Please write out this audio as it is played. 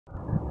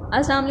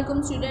Assalamu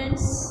alaikum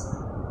students.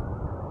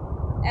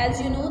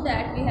 As you know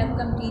that we have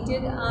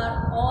completed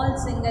our all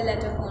single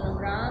letter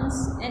phonograms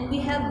and we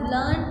have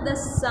learned the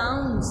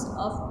sounds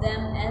of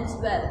them as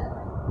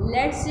well.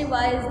 Let's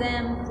revise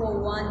them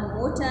for one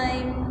more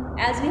time.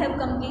 As we have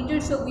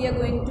completed, so we are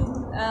going to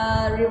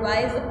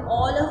revise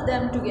all of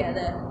them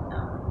together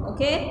now.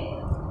 Okay,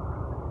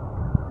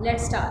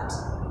 let's start.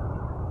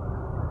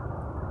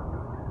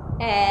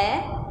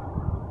 A,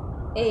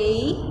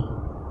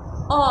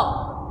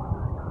 O,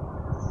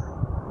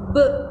 B,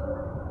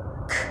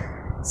 K,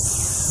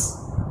 S,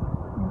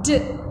 D,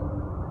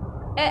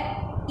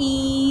 E,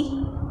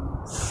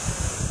 F,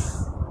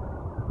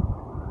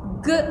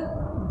 G,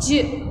 J,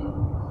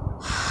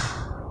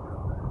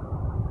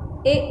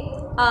 H,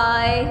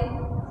 I,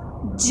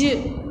 J,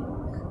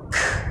 K,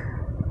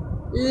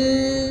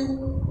 L,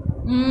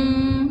 M,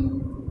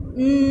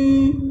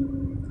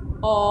 N,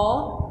 O,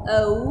 U,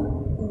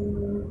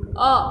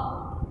 A,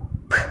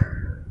 P,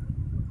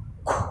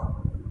 Q, R,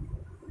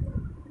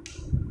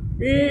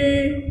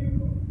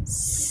 S,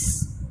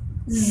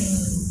 Z,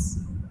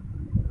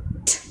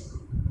 T,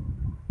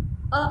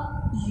 A,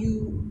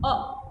 U, A.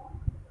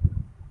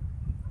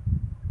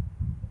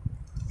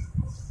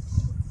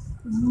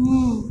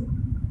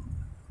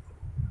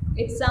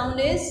 Its sound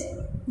is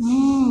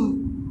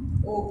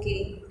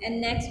okay.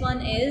 And next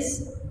one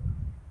is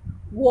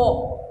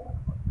wo.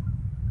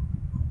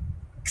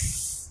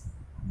 X,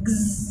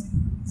 X,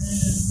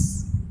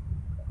 Z,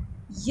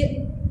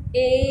 Y,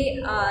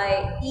 A,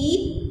 I,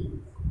 E,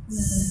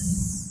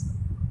 Z.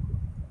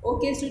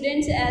 Okay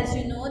students, as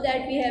you know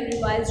that we have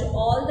revised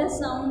all the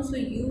sounds, so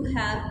you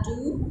have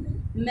to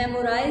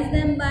memorize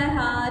them by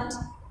heart.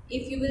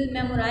 If you will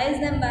memorize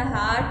them by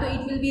heart, so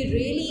it will be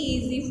really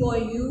easy for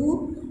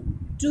you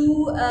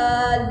to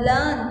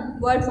learn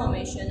word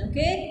formation.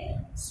 Okay,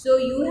 so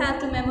you have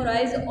to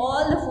memorize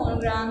all the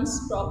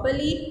phonograms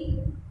properly.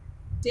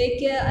 Take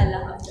care.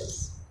 Allah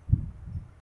Hafiz.